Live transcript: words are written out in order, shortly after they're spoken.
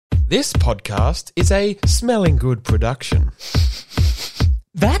This podcast is a Smelling Good production.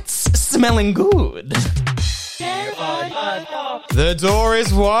 That's smelling good. The door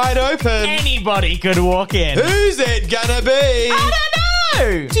is wide open. Anybody could walk in. Who's it gonna be? I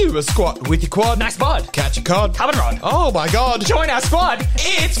don't know. Do a squat with your quad. Nice bod. Catch a cod. Carbon rod. Oh my god. Join our squad.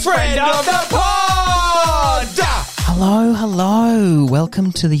 It's Friend of the Pod! Hello.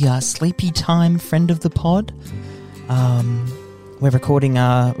 Welcome to the Sleepy Time Friend of the Pod. We're recording,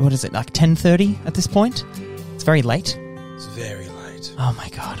 what is it, like 10:30 at this point? It's very late. It's very late. Oh my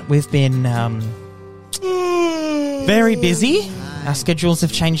god. We've been very busy. Our schedules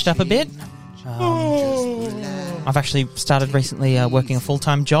have changed up a bit. I've actually started recently working a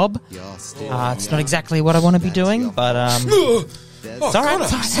full-time job. It's not exactly what I want to be doing, but it's all right.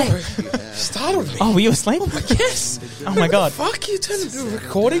 Connor, sorry. Startled me. Oh, were you asleep? Yes. Oh my god. Fuck, you turned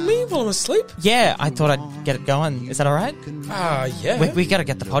recording me while I'm asleep? Yeah, I thought I'd get it going. Is that all right? Yeah. We got to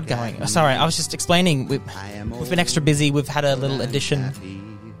get the pod going. Sorry, I was just explaining. We've been extra busy. We've had a little addition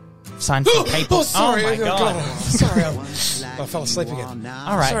signed for people. Oh, sorry. Oh my god. Sorry, I fell asleep again.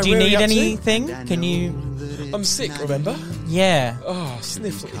 All right. Sorry, Do you where are need we up to? anything? Can you? I'm sick, remember? Yeah. Oh,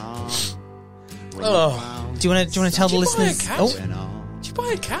 sniffly. Oh. Do you want to tell the Did you buy a listeners? cat? Oh, Did you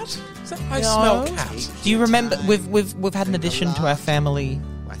buy a cat? Is that I No. smell cat? do you remember? We've had an addition to our family.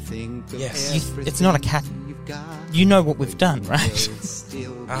 Yes. It's not a cat. You know what we've done, right?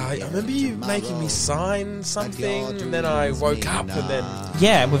 I remember you making me sign something, and then I woke up, and then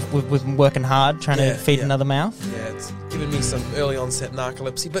Yeah, we've been working hard trying to feed another mouth. yeah, it's given me some early onset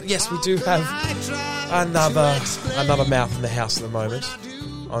narcolepsy. But yes, we do have another mouth in the house at the moment,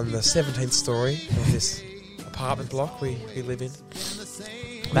 on the 17th story of this apartment block we live in.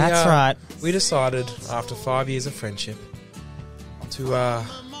 That's right. We decided after 5 years of friendship to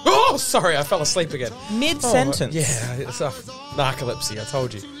oh, sorry, I fell asleep again. Mid-sentence. Yeah, it's narcolepsy. I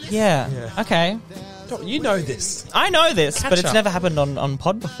told you. Yeah. Yeah. Okay. You know this. I know this, Catch but it's up. never happened on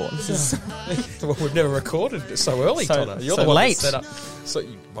pod before. This is Well, we've never recorded it so early, So- Connor. You're so the one late. that set up. So,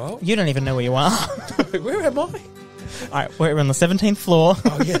 well, you don't even know where you are. where am I? All right, we're on the 17th floor.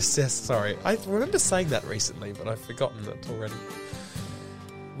 Oh, yes, sorry. I remember saying that recently, but I've forgotten it already.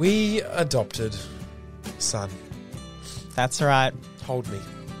 We adopted a son. That's right. Hold me.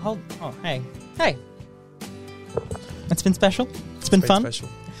 Oh, hey. It's been special. It's been fun. Special.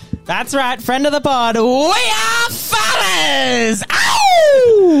 That's right, friend of the pod. We are fathers.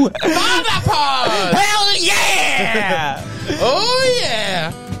 Ow! Father Pod! Hell yeah! Oh,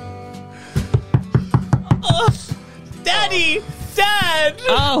 yeah! Daddy! Dad!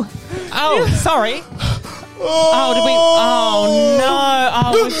 Oh, sorry. Oh, did we? Oh, no.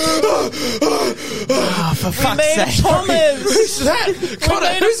 Oh, for fuck's sake. Who's that?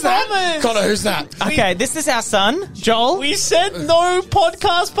 Connor, who's that? promise. Connor, who's that? Okay, this is our son, Joel. We said no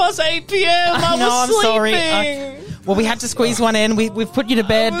podcast past 8 p.m. I know, was I'm sorry. sleeping. Well, we had to squeeze one in. We've put you to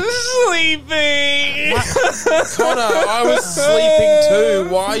bed. I was sleeping. Connor, I was sleeping too.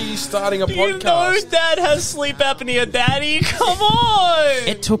 Why are you starting a You know podcast? Dad has sleep apnea, Daddy. Come on.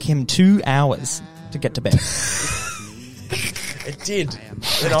 It took him 2 hours to get to bed. It did.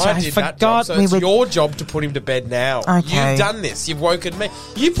 And I did that forgot job, so we it's were- your job to put him to bed now. Okay. You've done this. You've woken me.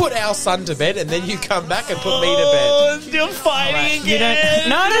 You put our son to bed, and then you come back and put me to bed. Oh, you're fighting You don't. again.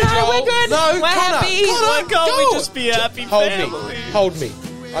 No, Joel, we're good. no, we're Connor, happy. Why can't Go. we just be a happy family? Hold me.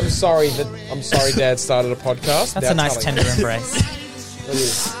 I'm sorry, Dad started a podcast. That's a nice tender embrace. It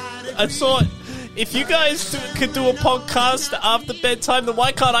is. I thought if you guys could do a podcast after bedtime, then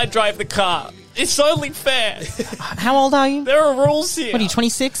why can't I drive the car? It's only fair. How old are you? There are rules here. What are you,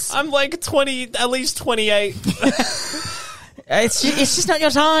 26? I'm like 20, at least 28. It's just not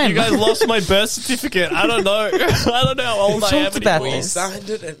your time. You guys lost my birth certificate. I don't know. I don't know how old We've I am talked about anymore. We this. signed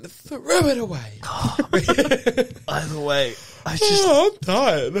it and threw it away. Either way, I'm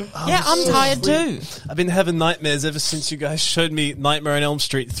tired. Yeah, I'm tired too. I've been having nightmares ever since you guys showed me Nightmare on Elm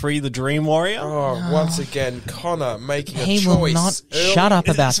Street 3, The Dream Warrior. Oh, once again, Connor making a He choice. will not early. shut up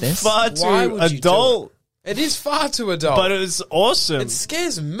about this. Far Why too would you do adult, It is far too adult. but it was awesome. It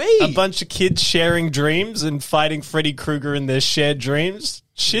scares me. A bunch of kids sharing dreams and fighting Freddy Krueger in their shared dreams.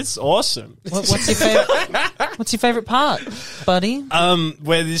 Shit's awesome. What's your favorite? What's your favorite part, buddy?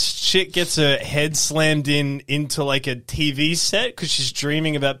 Where this chick gets her head slammed into like a TV set because she's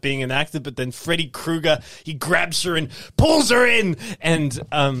dreaming about being an actor, but then Freddy Krueger, he grabs her and pulls her in. And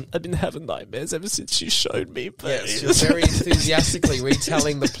I've been having nightmares ever since she showed me. But Yes, you're very enthusiastically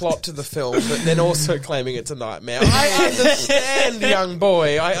retelling the plot to the film, but then also claiming it's a nightmare. I understand, young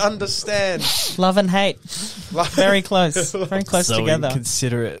boy. I understand. Love and hate, very close so together. inconsiderate.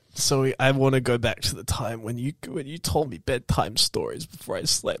 consider it. So I want to go back to the time when you told me bedtime stories before I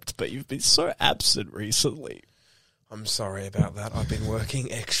slept, but you've been so absent recently. I'm sorry about that. I've been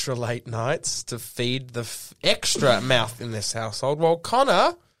working extra late nights to feed the extra mouth in this household, while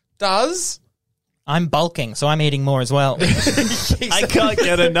Connor does. I'm bulking, so I'm eating more as well. I can't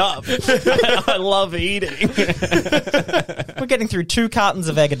get enough. I love eating. We're getting through 2 cartons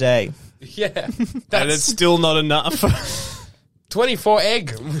of egg a day. Yeah. And That's it's still not enough. 24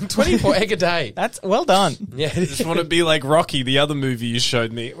 egg a day. That's well done. Yeah, I just want to be like Rocky, the other movie you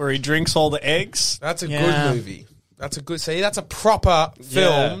showed me, where he drinks all the eggs. that's a Yeah. good movie. That's a good. See, that's a proper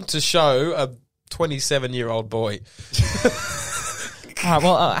film Yeah. to show a 27-year-old boy. All right,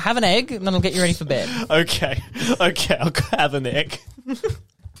 well, have an egg, and then I'll get you ready for bed. Okay, I'll have an egg.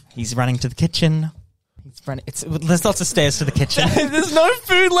 He's running to the kitchen. There's lots of stairs to the kitchen. There's no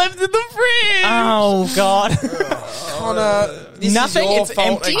food left in the fridge. Oh, God. Connor, this Nothing, is your it's fault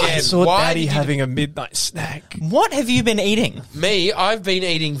empty. again. I saw Why Daddy did you- having a midnight snack. What have you been eating? Me, I've been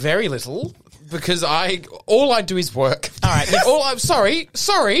eating very little because all I do is work. All right. I'm sorry.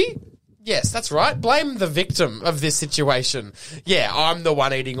 Yes, that's right. Blame the victim of this situation. Yeah, I'm the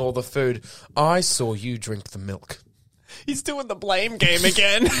one eating all the food. I saw you drink the milk. He's doing the blame game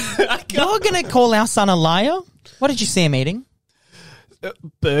again. You're going to call our son a liar? What did you see him eating?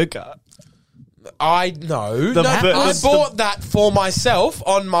 Burger. I bought that for myself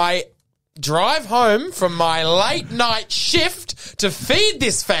on my drive home from my late night shift to feed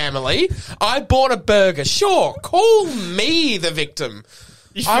this family. I bought a burger. Sure, call me the victim.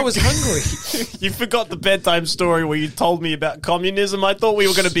 I was hungry. You forgot the bedtime story where you told me about communism. I thought we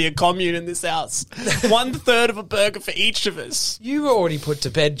were going to be a commune in this house. 1/3 of a burger for each of us. You were already put to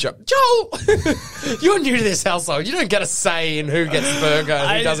bed, Joel. You're new to this household. You don't get a say in who gets burger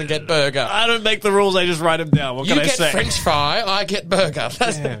and who doesn't get burger. I don't make the rules. I just write them down. What You can I get say? French fry, I get burger.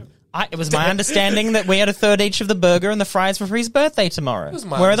 It was my understanding that we had a third each of the burger and the fries were for his birthday tomorrow. It was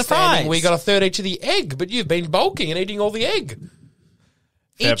my Where are the fries? understanding We got a third each of the egg, but you've been bulking and eating all the egg.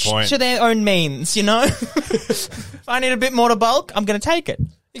 Fair Each point. to their own means, you know? If I need a bit more to bulk, I'm going to take it.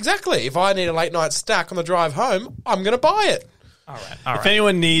 Exactly. If I need a late night snack on the drive home, I'm going to buy it. If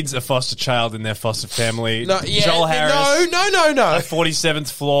anyone needs a foster child in their foster family, No, yeah, Joel Harris. No. 47th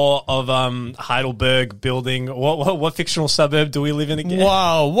floor of Heidelberg building. What fictional suburb do we live in again?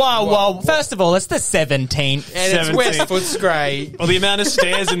 Whoa. First of all, it's the 17th. And it's 17. West Footscray. Well, the amount of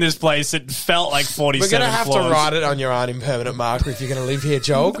stairs in this place, it felt like 47 We're going to have floors. to write it on your impermanent marker if you're going to live here,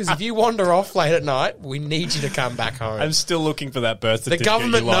 Joel, because if you wander off late at night, we need you to come back home. I'm still looking for that birth The certificate.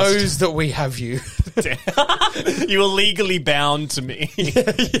 government you lost. knows that we have you. You are legally bound to me.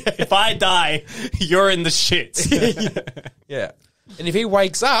 If I die, you're in the shit. Yeah. And if he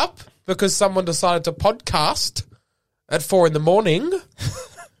wakes up because someone decided to podcast at 4 a.m,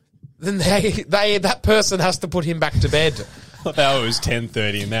 then that person has to put him back to bed. That was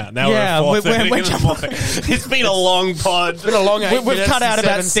 10:30 now. Now Yeah, we're at 4:30 we're in the morning. It's been a long pod. It's been a long 8 We've minutes cut out and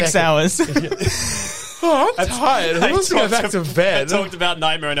about 7 6 seconds. hours. Oh, I'm tired. Who wants to go back to I bed? talked about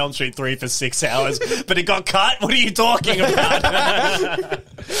Nightmare on Elm Street 3 for 6 hours, but it got cut. What are you talking about? I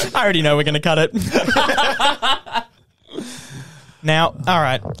already know we're going to cut it. Now, all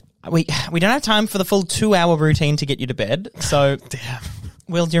right. We don't have time for the full 2-hour routine to get you to bed. So,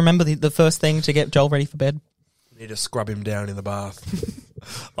 Will, do you remember the first thing to get Joel ready for bed? Need to scrub him down in the bath.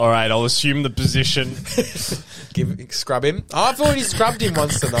 All right, I'll assume the position. Scrub him. Oh, I've already scrubbed him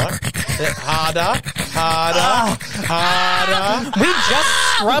once tonight. Harder. We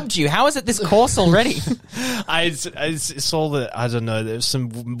just scrubbed you. How is it this course already? I saw that, I don't know, there's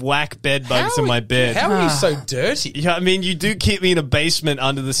some whack bed bugs in my bed. How are you so dirty? Yeah, I mean, you do keep me in a basement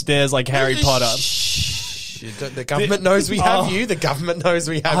under the stairs like Harry Potter. Shh. The government knows we have you. The government knows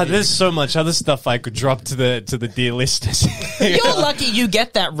we have you. There's so much other stuff I could drop to the dear listeners. You're lucky you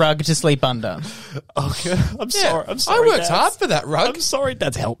get that rug to sleep under. Okay. I'm Yeah. sorry. I worked Dads. hard for that rug. I'm sorry,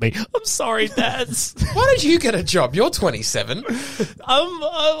 Dads. Help me. I'm sorry, Dads. Why did you get a job? You're 27.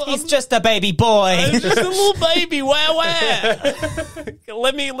 He's just a baby boy. I'm just a little baby. Wow.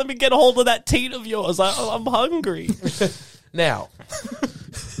 Let me get a hold of that teat of yours. I'm hungry. Now,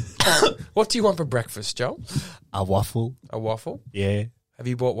 what do you want for breakfast, Joel? A waffle. A waffle? Yeah. Have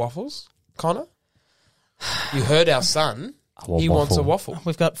you bought waffles, Connor? You heard our son. want He wants a waffle. waffle.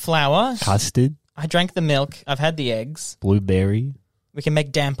 We've got flour. Custard. I drank the milk. I've had the eggs. Blueberry. We can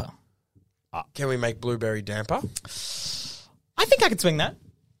make damper. Can we make blueberry damper? I think I could swing that.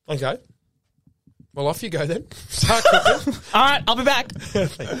 Okay. Well, off you go then. Start cooking. All right, I'll be back.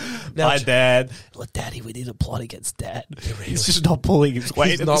 Hi, Dad. Look, Daddy, we need a plot against Dad. He's just not pulling his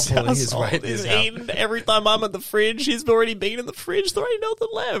weight. He's not pulling his weight. He's eaten every time I'm at the fridge. He's already been in the fridge. There ain't nothing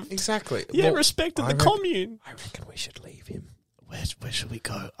left. Exactly. Yeah, respected the commune. I reckon we should leave him. Where should we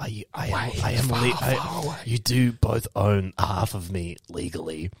go? You You do both own half of me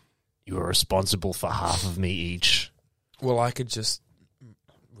legally. You are responsible for half of me each. Well, I could just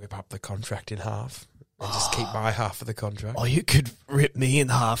rip up the contract in half and just keep my half of the contract. Oh, you could rip me in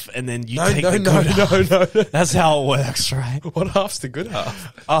half and then you No. take the good half. That's how it works, right? What half's the good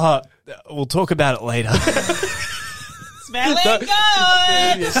half? We'll talk about it later. Smelling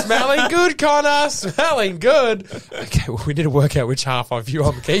good. Smelling good, Connor. Smelling good. Okay, well, we need to work out which half of you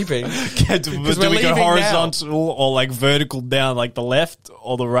I'm keeping. Do we go horizontal or like vertical down, like the left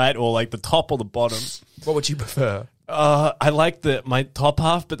or the right or like the top or the bottom? What would you prefer? I like my top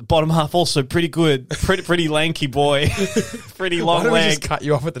half, but the bottom half also pretty good. Pretty lanky boy. Pretty long Why don't we leg. just cut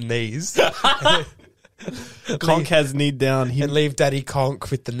you off at the knees? Conk has knee down. And leave Daddy Conk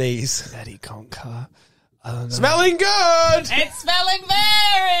with the knees. Daddy Conker. I don't know. Smelling good! It's smelling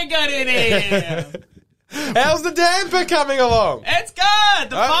very good in here. How's the damper coming along? It's good.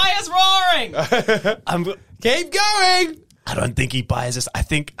 The fire's roaring. Keep going! I don't think he buys us. I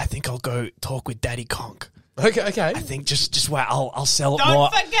think I'll go talk with Daddy Conk. Okay. I think just wait. I'll sell it Don't more.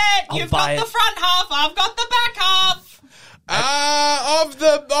 forget, you've got the front half. I've got the back half. Of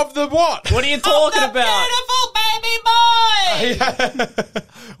the what? What are you talking of the about? Beautiful baby boy.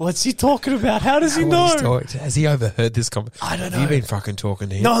 What's he talking about? How does he know? Has he overheard this conversation? I don't know. Have you been fucking talking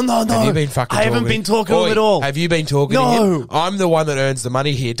to him? No. Have you been fucking I talking? haven't been talking to him at all. Have you been talking to him? I'm the one that earns the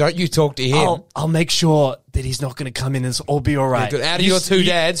money here. Don't you talk to him. I'll make sure that he's not going to come in and all be all right. Good. Out of your two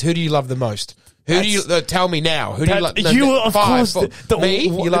dads, who do you love the most? Who do you tell me now? Who do you love? You, of course. Me?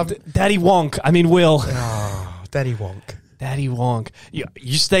 You love Daddy Wonk. I mean, Will. Oh, Daddy Wonk. Daddy Wonk. You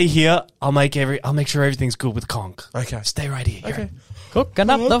stay here. I'll make sure everything's good with Conk. Okay. Stay right here. Okay. Cooking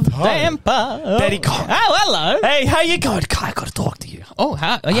up the damper. Daddy Conk. Oh, hello. Hey, how you going? I got to talk to you. Oh,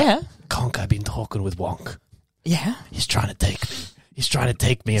 yeah. Conk, I've been talking with Wonk. Yeah. He's trying to take me. He's trying to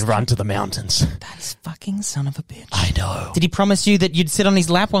take me and run to the mountains. That is fucking son of a bitch. I know. Did he promise you that you'd sit on his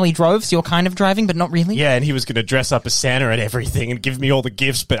lap while he drove, so you're kind of driving, but not really? Yeah, and he was going to dress up as Santa and everything and give me all the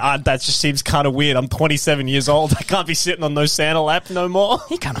gifts, but that just seems kind of weird. I'm 27 years old. I can't be sitting on no Santa lap no more.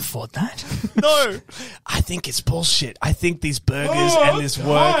 He can't afford that. No. I think it's bullshit. I think these burgers and this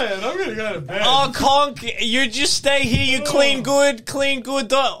work. I'm gonna go to bed. Oh, Conk, you just stay here. You clean good.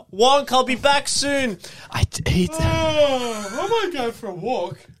 Wonk, I'll be back soon. I might go for a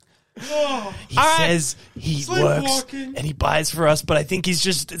walk. He says he works and he buys for us, but I think he's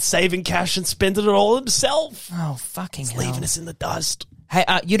just saving cash and spending it all himself. Oh, fucking hell. Leaving us in the dust. Hey,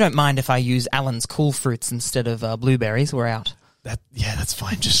 you don't mind if I use Alan's cool fruits instead of blueberries? We're out. That's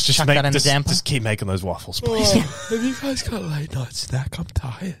fine. Just Chuck that in the damper. Just keep making those waffles, please. Have you guys got a late night snack? I'm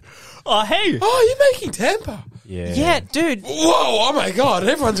tired. Oh, hey. Oh, you're making damper. Yeah, dude. Whoa, oh my God,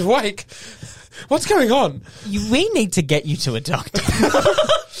 everyone's awake. What's going on? We need to get you to a doctor.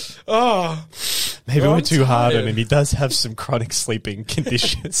 Maybe we're too hard on tired. him. He does have some chronic sleeping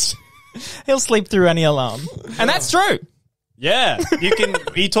conditions. He'll sleep through any alarm. And that's true. Yeah,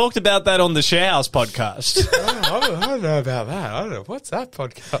 he talked about that on the Sharehouse podcast. I don't know about that. I don't know. What's that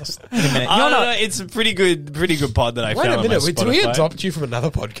podcast? Wait a minute. I don't know, it's a pretty good pod that I Wait found a minute. on my Did we Spotify. adopt you from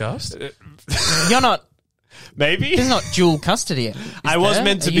another podcast? You're not... Maybe? There's not dual custody. I was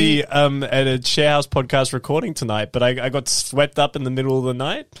meant to be at a Sharehouse podcast recording tonight, but I got swept up in the middle of the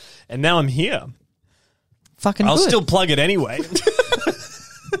night, and now I'm here. Fucking I'll good. still plug it anyway.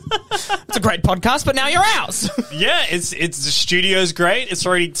 It's a great podcast, but now you're out. Yeah, it's the studio's great. It's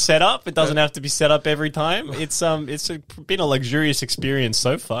already set up. It doesn't have to be set up every time. It's been a luxurious experience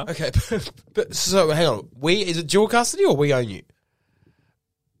so far. Okay, but so hang on. Is it dual custody or we own you?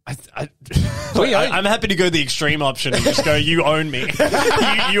 I'm happy to go the extreme option and just go, you own me.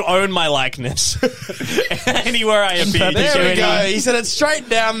 you own my likeness. Anywhere I appear. There we go. He said it straight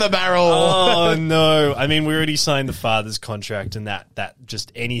down the barrel. Oh, no. I mean, we already signed the father's contract and that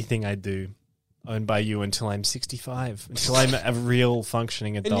just anything I do owned by you until I'm 65, until I'm a real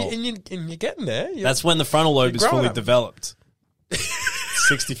functioning adult. And you're getting there. That's when the frontal lobe is growing fully up. developed.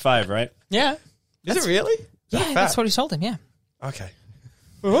 65, right? Yeah. Is it really? Yeah, that's what he told him, yeah. Okay.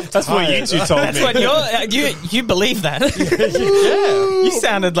 That's what you two told That's me. what you believe that. Yeah. You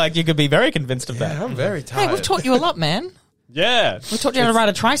sounded like you could be very convinced of that. I'm very tired. Hey, we've taught you a lot, man. Yeah. We taught you how to ride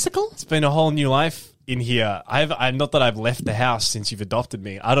a tricycle. It's been a whole new life in here. I'm not that I've left the house since you've adopted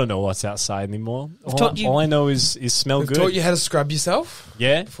me. I don't know what's outside anymore. taught you- All I know is smell We've good. taught you how to scrub yourself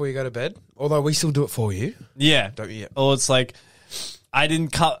Yeah. before you go to bed. Although we still do it for you. Yeah. Don't you? Or it's like, I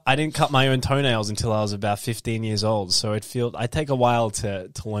didn't cut my own toenails until I was about 15 years old. So I take a while to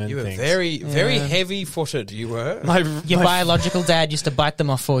learn You were things. very heavy-footed, you were. Your biological dad used to bite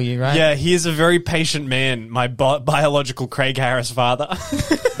them off for you, right? Yeah, he is a very patient man, my biological Craig Harris father.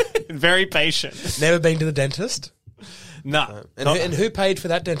 Very patient. Never been to the dentist? No. And who paid for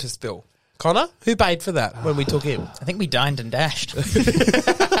that dentist bill? Connor? Who paid for that when we took him? I think we dined and dashed. I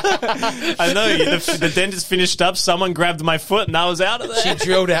know. The dentist finished up. Someone grabbed my foot and I was out of there. She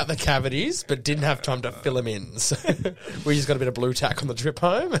drilled out the cavities, but didn't have time to fill them in. So we just got a bit of blue tack on the trip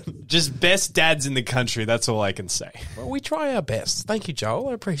home. Just best dads in the country. That's all I can say. Well, we try our best. Thank you, Joel.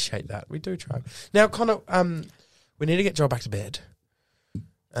 I appreciate that. We do try. Now, Connor, we need to get Joel back to bed.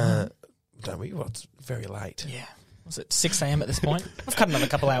 Don't we? Well, it's very late. Yeah. Was it 6 a.m. at this point? I've cut another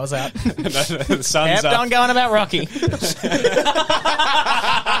couple hours out. The sun's up. Don't go on about Rocky.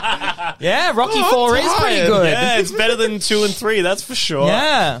 Yeah, Rocky 4 is pretty good. Yeah, it's better than 2 and 3, that's for sure.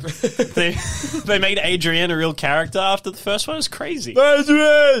 Yeah. They made Adrian a real character after the first one. It was crazy.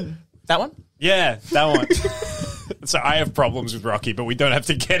 Adrian! That one? Yeah, that one. So I have problems with Rocky, but we don't have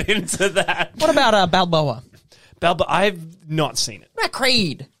to get into that. What about Balboa? I've not seen it. What about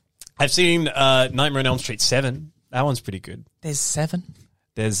Creed? I've seen Nightmare on Elm Street 7. That one's pretty good. There's 7.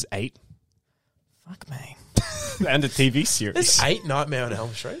 There's 8. Fuck me. And a TV series. There's 8 Nightmare on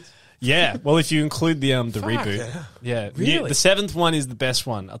Elm Street? Yeah, well, if you include the reboot. Yeah. Really? The 7th one is the best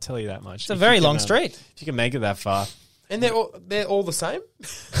one, I'll tell you that much. It's a very long street. If you can make it that far. And they're all the same?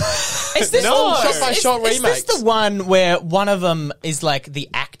 Is this shot-by-shot Is remakes. this the one where one of them is like the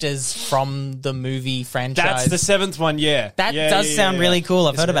actors from the movie franchise? That's the 7th one, yeah. That does sound really cool.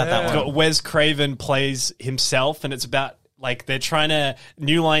 I've heard about that one. Wes Craven plays himself, and it's about, like, they're trying to...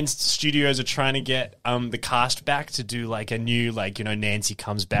 New Line Studios are trying to get the cast back to do, like, a new, like, you know, Nancy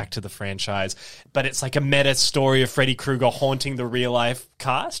comes back to the franchise. But it's like a meta story of Freddy Krueger haunting the real-life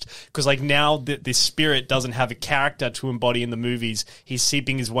cast. Because, like, now this spirit doesn't have a character to embody in the movies. He's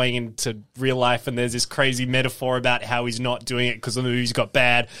seeping his way into real life, and there's this crazy metaphor about how he's not doing it because the movies got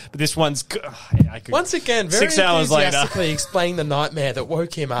bad. But this one's... Once again, very 6 hours later. enthusiastically explaining the nightmare that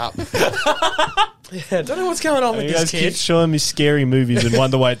woke him up. Yeah, don't know what's going on with You this guys kid. keep showing me scary movies and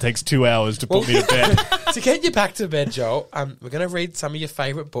wonder why it takes 2 hours to put me to bed. To get you back to bed, Joel, we're going to read some of your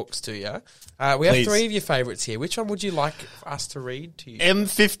favourite books to you. We have Please. 3 of your favourites here. Which one would you like us to read to you?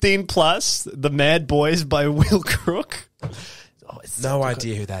 M15 Plus, The Mad Boys by Will Crook. No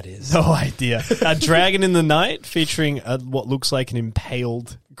idea who that is. No idea. A Dragon in the Night, featuring what looks like an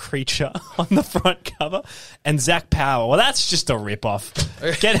impaled creature on the front cover. And Zach Power. Well, that's just a rip-off.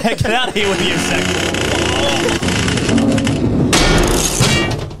 Get out of here with your Zach.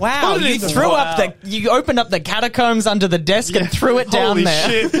 Wow, you opened up the catacombs under the desk and threw it down Holy there.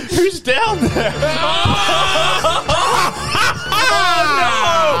 shit. Who's down there? Oh,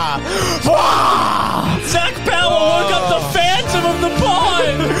 no! Zach Power woke up the Phantom of the Pod!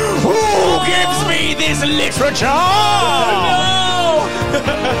 Who gives me this literature? No!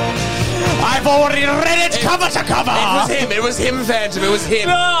 I've already read it cover to cover. It was him, Phantom. It was him.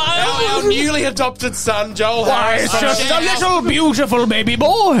 Our newly adopted son, Joel Harris. It's just a little beautiful baby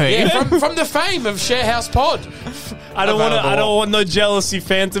boy. Yeah, from the fame of Sharehouse Pod. I don't want no jealousy,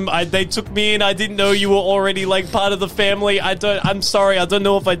 Phantom. They took me in. I didn't know you were already like part of the family. I'm sorry. I don't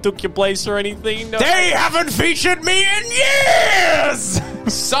know if I took your place or anything. No. They haven't featured me in years.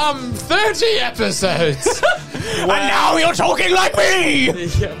 Some 30 episodes. And now you're talking like me.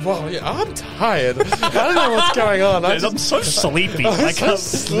 I'm tired. I don't know what's going on. I'm so sleepy. I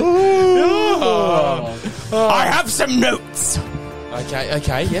have some notes.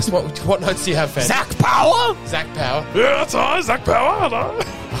 Okay. Yes. What notes do you have, Phantom? Zach Power. Yeah, that's right. Zach Power.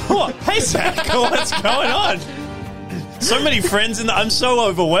 Oh, hey, Zach. What's going on? So many friends, and I'm so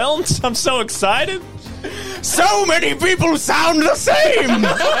overwhelmed. I'm so excited. So many people sound the same.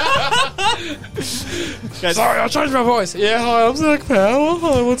 Sorry, I changed my voice. Yeah, hi, I'm Zach Power.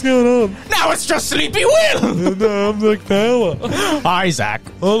 Hi, what's going on? Now it's just Sleepy Will. No, I'm Zach Power. Hi, Zach.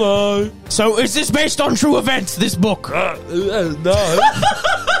 Hello. So is this based on true events, this book? No.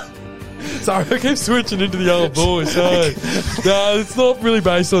 Sorry, I keep switching into the old voice. Hey. No, it's not really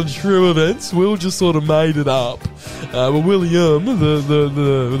based on true events. Will just sort of made it up. William,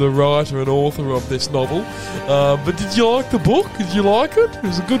 the writer and author of this novel. But did you like the book? Did you like it? It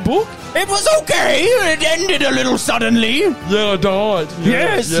was a good book. It was okay. It ended a little suddenly. Yeah, I died.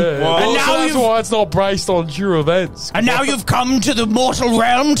 Yes. Yeah. Well, and now that's why it's not based on true events. And now you've come to the mortal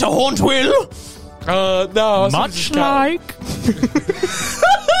realm to haunt Will? No. Much like...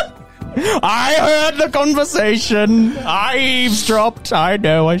 I heard the conversation. I eavesdropped. I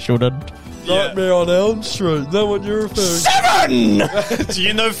know I shouldn't. Nightmare on Elm Street. Is that what you're referring to? 7! Do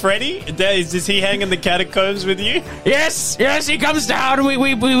you know Freddy? Is he hang in the catacombs with you? Yes, he comes down. We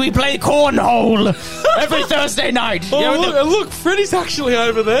play cornhole every Thursday night. Look, Freddy's actually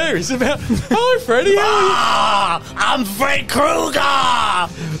over there. He's about... Hello, Freddy. I'm Fred Krueger!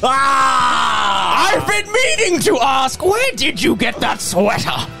 I've been meaning to ask, where did you get that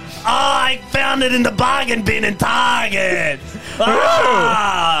sweater? I found it in the bargain bin in Target.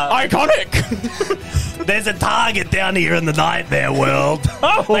 Iconic. There's a Target down here in the Nightmare world.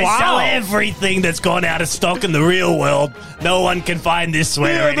 They sell everything that's gone out of stock in the real world. No one can find this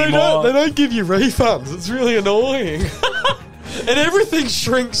sweater anymore. They don't give you refunds. It's really annoying. And everything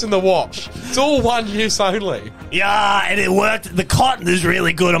shrinks in the wash. It's all one use only. Yeah, and it worked. The cotton is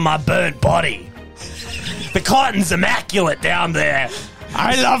really good on my burnt body. The cotton's immaculate down there.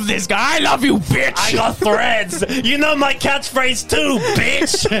 I love this guy. I love you, bitch. I got threads. You know my catchphrase too,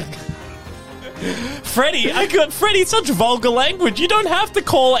 bitch. Freddie, such vulgar language. You don't have to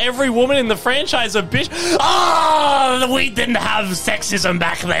call every woman in the franchise a bitch. We didn't have sexism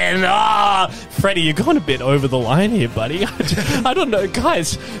back then. Freddie, you're going a bit over the line here, buddy. I don't know.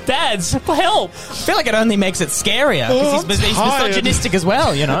 Guys, dads, help. I feel like it only makes it scarier because he's misogynistic as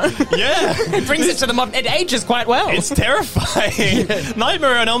well, you know? Yeah. It brings it to the modern... It ages quite well. It's terrifying. Yeah.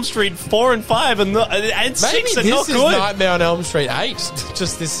 Nightmare on Elm Street 4 and 5 and 6 are not good. Maybe this is Nightmare on Elm Street 8.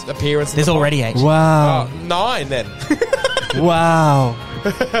 Just this appearance. There's already 8. Wow. 9 then. Wow.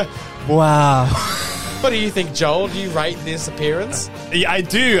 Wow. What do you think, Joel? Do you rate this appearance? Yeah, I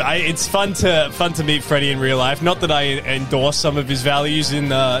do. It's fun to meet Freddy in real life. Not that I endorse some of his values in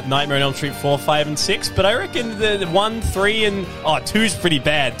Nightmare on Elm Street 4, 5, and 6, but I reckon the 1, 3, and 2 is pretty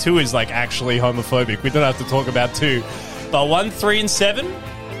bad. 2 is like actually homophobic. We don't have to talk about 2. But 1, 3, and 7,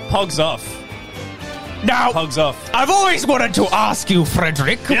 pogs off. Now, pogs off. I've always wanted to ask you,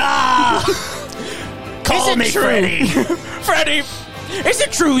 Frederick. Ah! Call me Freddy. Freddy, is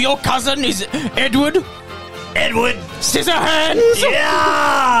it true your cousin is Edward? Edward Scissorhands?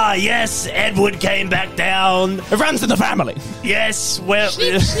 Yeah! Yes, Edward came back down. It runs in the family. Yes, well...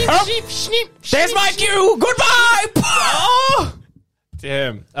 Snip, snip, snip, there's my cue. Goodbye! Oh!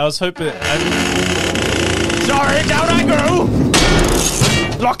 Damn, I was hoping... Sorry, down I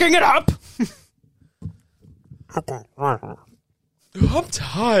go. Locking it up. I'm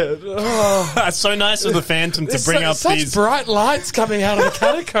tired. Oh. It's so nice of the Phantom to bring up such these bright lights coming out of the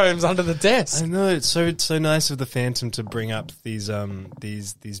catacombs under the desk. I know, it's so nice of the Phantom to bring up these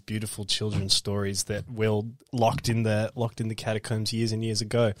beautiful children's stories that Will locked in the catacombs years and years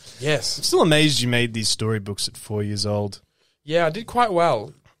ago. Yes, I'm still amazed you made these storybooks at 4 years old. Yeah, I did quite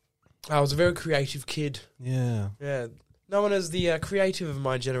well. I was a very creative kid. Yeah. Known as the creative of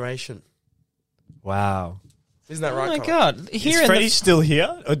my generation. Wow. Isn't that right? Oh my Connor? God! Is Freddy still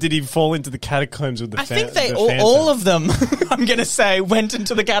here, or did he fall into the catacombs with the? I think they all of them. I'm gonna say went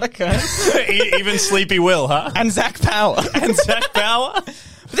into the catacombs. Even Sleepy Will, huh? And Zach Power.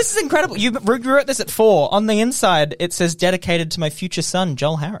 This is incredible. You wrote this at 4. On the inside, it says dedicated to my future son,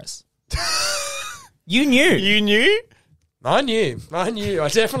 Joel Harris. You knew. You knew. I knew. I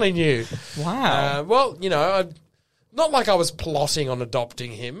definitely knew. Wow. Well, you know, not like I was plotting on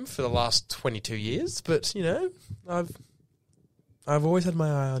adopting him for the last 22 years, but, you know, I've always had my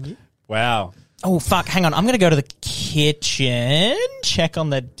eye on you. Wow. Oh, fuck. Hang on. I'm going to go to the kitchen, check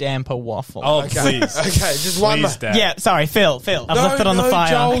on the damper waffle. Oh, please. Okay, just one more. Yeah, sorry, Phil. I've left it on the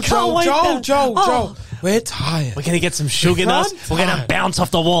fire. Joel. We're tired. We're going to get some sugar in us. We're going to bounce off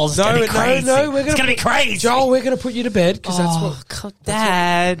the walls. It's going to be crazy. It's going to be crazy. Joel, we're going to put you to bed because that's what...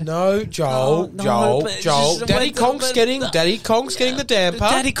 Dad. No, Joel. Daddy Conk's getting the damper.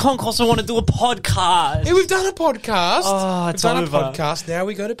 Daddy Conk also want to do a podcast. Yeah, we've done a podcast. Oh, it's we've done over. a podcast. Now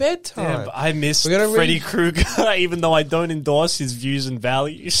we go to bedtime. Yeah, but I miss Freddy Krueger, even though I don't endorse his views and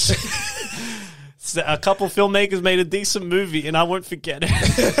values. A couple filmmakers made a decent movie, and I won't forget it.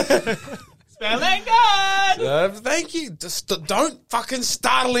 Smelling good! Thank you. Just don't fucking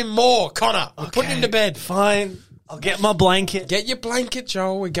startle him more, Connor. We're putting him to bed. Fine. I'll get my blanket. Get your blanket,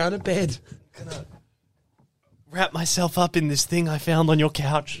 Joel. We're going to bed. Gonna wrap myself up in this thing I found on your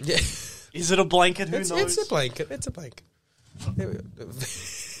couch. Yeah. Is it a blanket? Who knows? It's a blanket.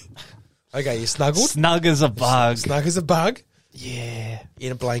 Okay, you snuggled? Snug as a bug. Snug as a bug? Yeah.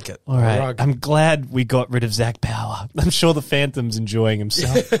 In a blanket. All right. I'm glad we got rid of Zach Power. I'm sure the Phantom's enjoying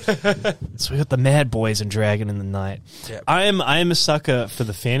himself. So we got the Mad Boys and Dragon in the Night. Yep. I am a sucker for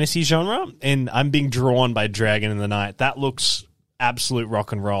the fantasy genre, and I'm being drawn by Dragon in the Night. That looks absolute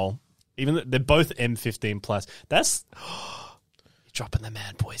rock and roll. Even though they're both M15 plus. That's... You're dropping the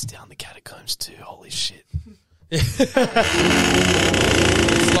Mad Boys down the catacombs too. Holy shit. It's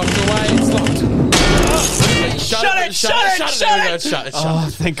locked away. It's locked. Shut it. Oh,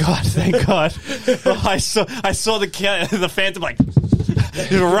 thank God. Oh, I saw the Phantom like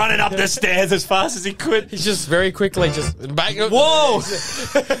running up the stairs as fast as he could. He's just very quickly just back. Whoa!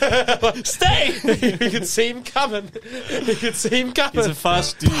 Stay! You can see him coming. He's a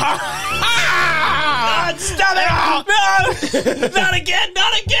fast dude. Stop it! No! Not again!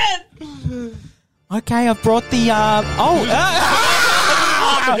 Okay, I've brought the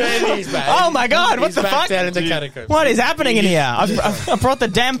He's back. Oh my God! What He's the back fuck? down in the catacombs. What is happening in here? I brought the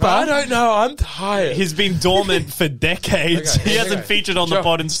damper. I don't know. I'm tired. He's been dormant for decades. Okay, He hasn't featured on the Joel,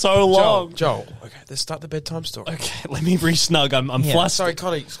 pod in so long. Joel. Okay, let's start the bedtime story. Okay, let me re-snug. I'm flustered. Sorry,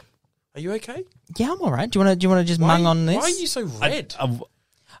 Connie. Are you okay? Yeah, I'm all right. Do you want to just mung on this? Why are you so red?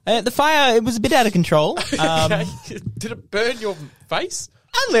 The fire, it was a bit out of control. Okay. Did it burn your face?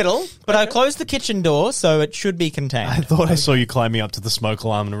 A little, but I closed the kitchen door, so it should be contained. I thought I saw you climbing up to the smoke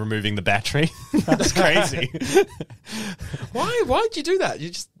alarm and removing the battery. That's crazy. Why'd you do that?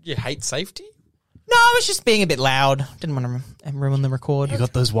 You hate safety? No, I was just being a bit loud. Didn't want to ruin the record. You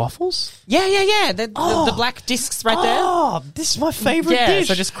got those waffles? Yeah. The black discs right there. Oh, this is my favorite dish.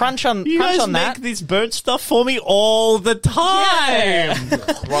 So just crunch on You guys on make that. this burnt stuff for me all the time.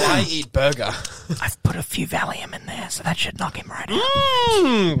 While I eat burger. I've put a few Valium in there, so that should knock him right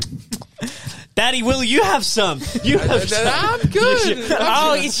out. Daddy, will you have some? You have some. I'm good.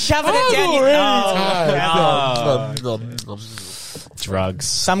 Oh, he's shoving it down your... Drugs.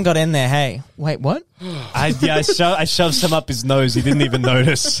 Some got in there, hey. Wait, what? I shoved some up his nose. He didn't even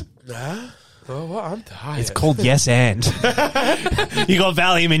notice. Oh, well, I'm tired. It's called yes and. You got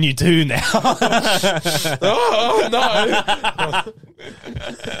Valium in you too now. Oh, no.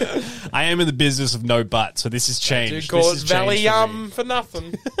 I am in the business of no but, so this has changed. You call it This has changed Valium for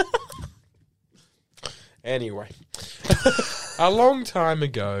nothing. Anyway. A long time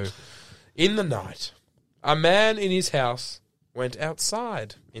ago, in the night, a man in his house went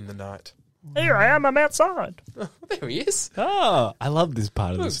outside in the night. Here I am, I'm outside. Oh, there he is. Oh, I love this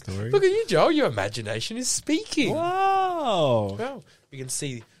part of the story. Look at you, Joel. Your imagination is speaking. Wow. Well, we can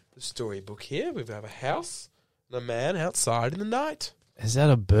see the storybook here. We have a house and a man outside in the night. Is that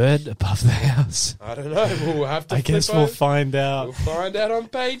a bird above the house? I don't know. We'll have to I guess flip we'll over. find out. We'll find out on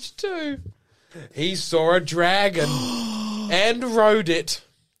page 2. He saw a dragon and rode it.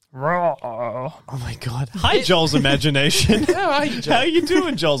 Oh my God. Hi, Joel's imagination. How are you, Joel? How you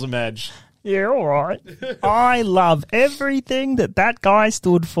doing, Joel's Imag? Yeah, all right. I love everything that guy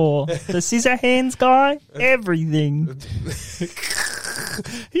stood for. The scissor hands guy, everything.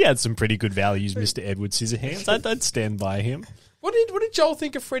 He had some pretty good values, Mr. Edward Scissorhands. I'd stand by him. What did Joel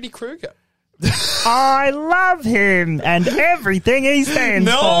think of Freddy Krueger? I love him and everything he stands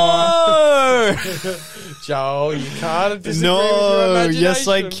for. No! Joel, you can't disagree with your No, imagination. yes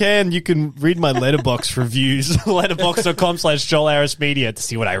I can. You can read my letterbox reviews, letterbox.com/JoelHarrisMedia to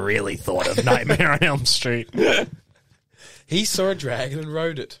see what I really thought of Nightmare on Elm Street. He saw a dragon and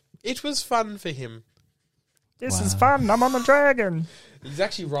rode it. It was fun for him. This is fun. I'm on the dragon. He's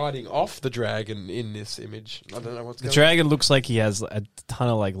actually riding off the dragon in this image. I don't know what's The going dragon looks like he has a ton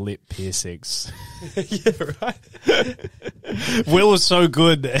of like lip piercings. on. Yeah, right. Will was so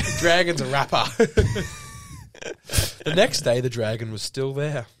good. Dragon's a rapper. The next day, the dragon was still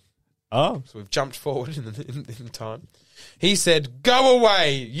there. Oh. So we've jumped forward in time. He said, "Go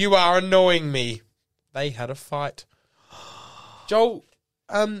away, you are annoying me." They had a fight. Joel,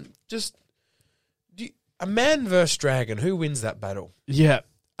 a man versus dragon, who wins that battle? Yeah.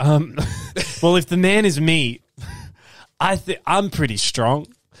 Well, if the man is me, I'm pretty strong.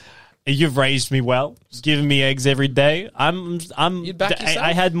 You've raised me well, given me eggs every day. You'd back yourself?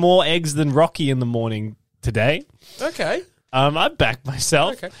 I had more eggs than Rocky in the morning today. Okay. I backed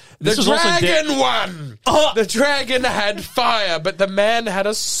myself. Okay. This The was also dragon won! Oh! The dragon had fire, but the man had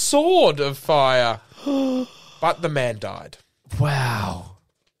a sword of fire. But the man died. Wow.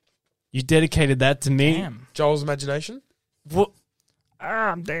 You dedicated that to me? Damn. Joel's imagination?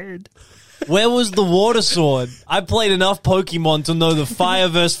 I'm dead. Where was the water sword? I played enough Pokemon to know the fire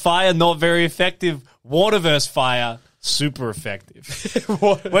versus fire, not very effective. Water versus fire, super effective.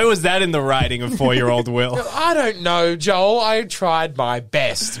 Where was that in the writing of 4-year-old Will? I don't know, Joel. I tried my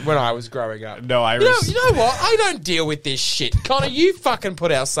best when I was growing up. No, You know what? I don't deal with this shit. Connor, you fucking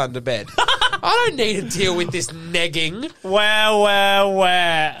put our son to bed. I don't need to deal with this negging. Wow.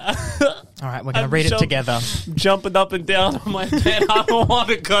 All right, we're going to read it together. Jumping up and down on my bed. I don't want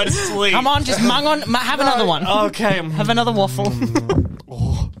to go to sleep. Come on, just mung on. Have another one. Okay. Have another waffle.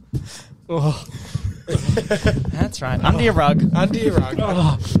 That's right. Under your rug. Under your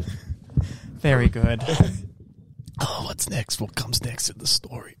rug. Very good. Oh, what's next? What comes next in the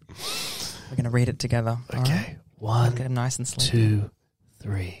story? We're going to read it together. Okay. Right? 1, get it nice and sleepy. 2,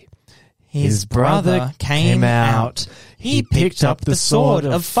 3. His brother came out. He picked up the sword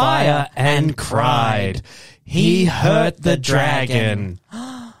of fire and cried. He hurt the dragon.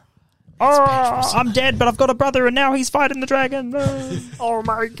 Oh, I'm dead, but I've got a brother, and now he's fighting the dragon. Oh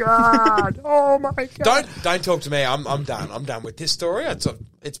my god! Oh my god! Don't talk to me. I'm done. I'm done with this story. It's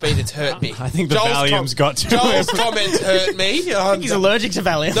hurt me. I think the Valium's got to Joel's comments hurt me. I think he's allergic to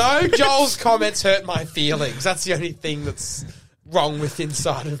Valium. No, Joel's comments hurt my feelings. That's the only thing that's wrong with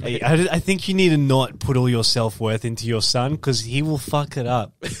inside of me. I think you need to not put all your self-worth into your son because he will fuck it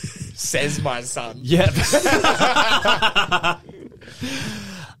up. Says my son. Yep.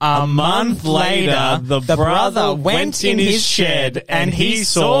 A month later, the brother went in his shed and he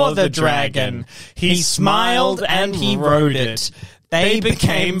saw the dragon. He smiled and he rode it. They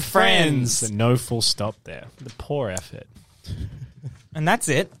became friends. No full stop there. The poor effort. And that's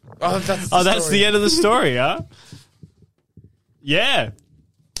it. Oh, that's the end of the story, huh? Yeah.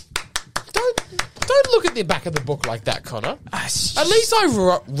 Don't look at the back of the book like that, Connor. At least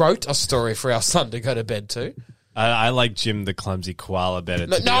I wrote a story for our son to go to bed to. I like Jim the Clumsy Koala better.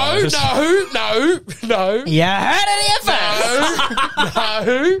 No. Yeah, heard it here first.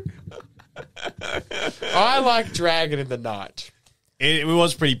 No. I like Dragon in the Night. It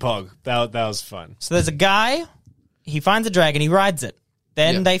was pretty pog. That was fun. So there's a guy. He finds a dragon. He rides it.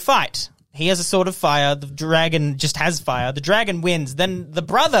 Then they fight. He has a sword of fire. The dragon just has fire. The dragon wins. Then the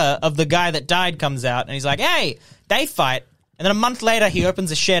brother of the guy that died comes out, and he's like, hey, they fight. And then a month later, he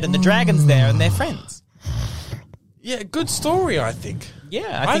opens a shed, and the dragon's there, and they're friends. Yeah, good story, I think.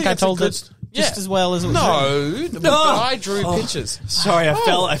 Yeah, I think I told it just as well as it was written. I drew pictures. Sorry,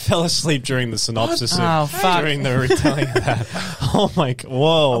 I fell asleep during the synopsis. During the retelling of that. Oh my god!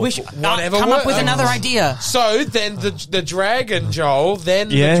 Whoa! I wish Whatever come up with another idea. So then the dragon, Joel. Then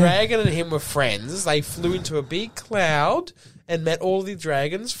the dragon and him were friends. They flew into a big cloud and met all the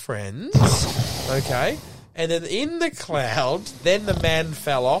dragon's friends. Okay, and then in the cloud, then the man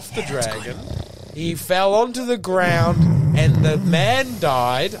fell off the dragon. He fell onto the ground, and the man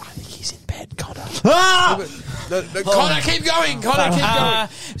died. I think he's in bed, Connor. Connor, keep going. Connor, keep going.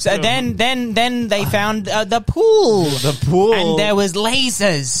 So then they found the pool. The pool. And there was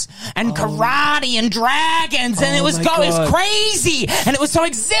lasers and karate and dragons, and it was crazy, and it was so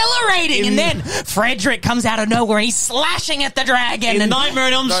exhilarating. And then Frederick comes out of nowhere. He's slashing at the dragon. In and Nightmare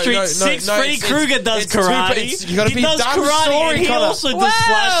on Elm Street 6, Freddy Krueger does karate. You got to be done karate, story, and he Connor. also does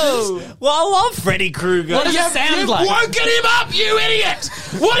slashes. Well, I love Freddy Krueger. What does it sound like? You've woken him up, you idiot!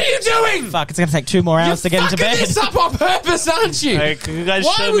 What are you doing? Fuck, it's going to take 2 more hours to get into bed. You're fucking this up on purpose, aren't you? Hey, can you guys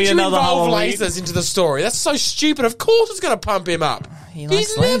Why show would me you another involve Halloween? lasers into the story? That's so stupid. Of course it's going to pump him up.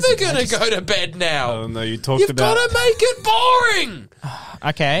 He's never going to go to bed now. Oh, no, you talked You've about... got to make it boring.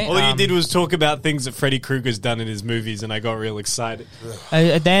 Okay. All you did was talk about things that Freddy Krueger's done in his movies, and I got real excited.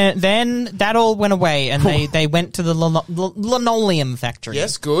 Then that all went away, and they went to the linoleum factory.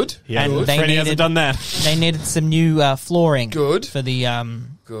 Yes, good. Yeah, And they Freddy hasn't done that. They needed some new flooring. Good. For the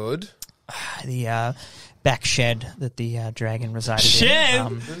Good. back shed that the dragon resided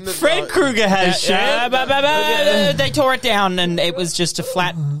Shed? in. Fred Krueger has shed. They tore it down, and it was just a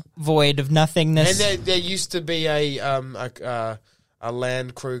flat void of nothingness. And there used to be a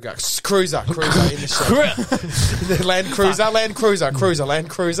Land Cruiser in the shed. Land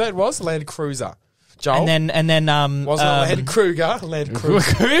Cruiser. It was Land Cruiser. Joel? And then wasn't it Land Kruger? Land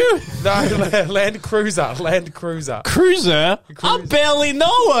Cruiser. No, Land Cruiser. Land Cruiser. Cruiser? I barely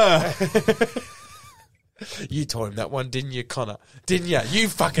know her. You taught him that one, didn't you, Connor? Didn't you? You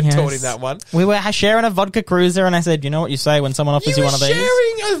fucking taught him that one. We were sharing a vodka cruiser, and I said, you know what you say when someone offers you one of these?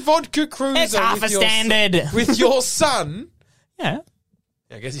 sharing a vodka cruiser It's half a standard. with your son? Yeah.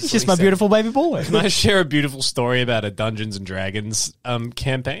 I guess He's just my beautiful baby boy. Can I share a beautiful story about a Dungeons and Dragons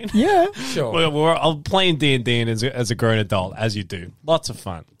campaign? Yeah. Sure. I'm playing D&D as a grown adult, as you do. Lots of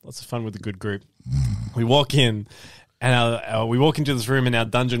fun with a good group. We walk in, and we walk into this room, and our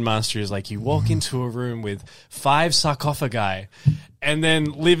dungeon master is like, you walk into a room with 5 sarcophagi, and then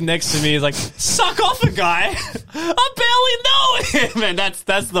Liv next to me is like, sarcophagi? I barely know him. And that's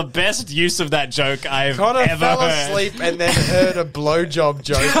the best use of that joke I've Connor ever fell heard. asleep and then heard a blowjob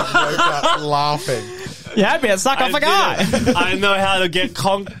joke and woke up laughing. Yeah, I'd be a sarcophagi. I know how to get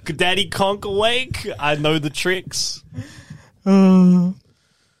Daddy Conk awake. I know the tricks. Well,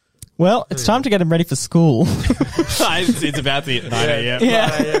 Well, it's time to get him ready for school. It's about to hit 9 a.m.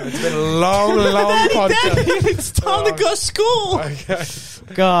 Yeah. It's been a long podcast. It's time to go to school. Okay.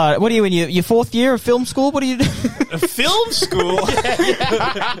 God, what are you in your fourth year of film school? What are you doing? Film school?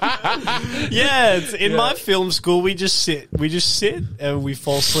 It's in my film school. We just sit and we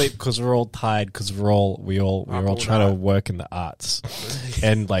fall asleep because we're all tired because we're all trying to work in the arts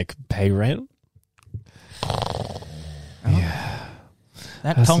and like pay rent. Yeah.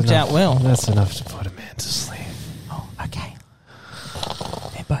 That tonked out well. That's enough to put a man to sleep. Oh, okay.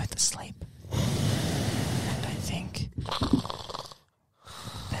 They're both asleep. And I think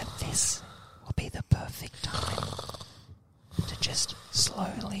that this will be the perfect time to just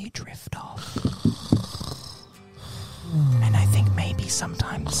slowly drift off. And I think maybe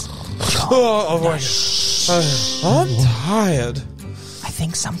sometimes I'm tired. I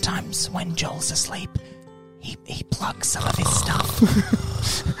think sometimes when Joel's asleep, he plugs some of his stuff.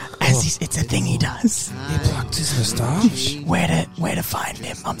 It's a thing he does. He plucked his moustache. Where to find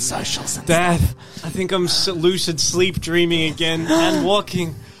him on socials and Dad, stuff. I think I'm lucid sleep dreaming again and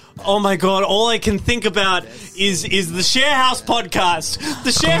walking. Oh my God, all I can think about is the Sharehouse podcast.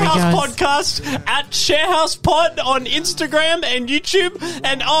 The Sharehouse podcast at Sharehouse Pod on Instagram and YouTube.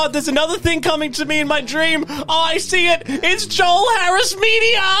 And there's another thing coming to me in my dream. Oh, I see it. It's Joel Harris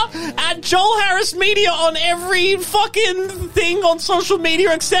Media at Joel Harris Media on every fucking thing on social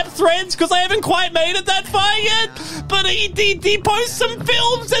media except Threads because I haven't quite made it that far yet. But he posts some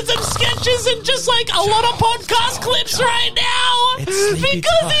films and some sketches and just like a lot of podcast clips right now.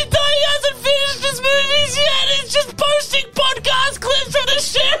 Because he hasn't finished his movies yet. He's just posting podcast clips from the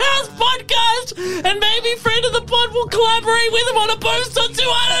Sharehouse podcast. And maybe friend of the pod will collaborate with him on a post or two.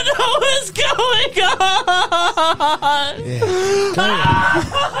 I don't know what's going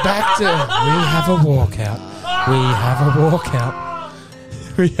on. Back to we have a walkout.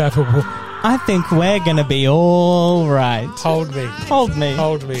 I think we're gonna be all right. Hold me. Hold me.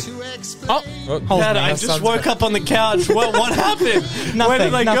 Oh, Dad, I just woke up on the couch. What happened? Nothing. Where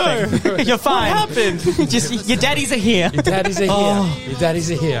did I go? You're fine. What happened? Just your daddies are here. Your daddies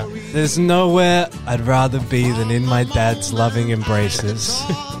are here. There's nowhere I'd rather be than in my dad's loving embraces.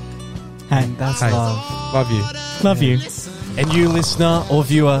 And that's love. Love you. Love you. And you, listener or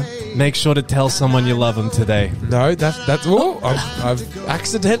viewer, make sure to tell someone you love them today. No, that's all. I've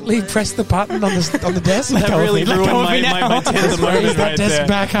accidentally pressed the button on the desk. That really ruined my tender moment Raise that right desk there.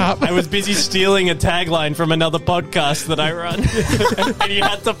 back up. I was busy stealing a tagline from another podcast that I run. And you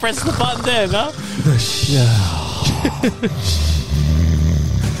had to press the button then, huh? No.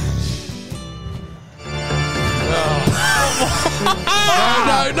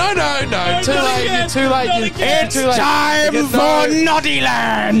 Too late. You're too late. It's time for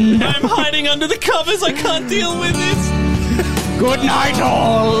Noddyland. I'm hiding under the covers. I can't deal with this. Good night,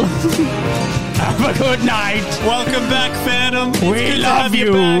 all. Have a good night. Welcome back, Phantom. We love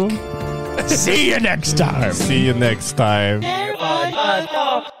you. See you next time. See you next time.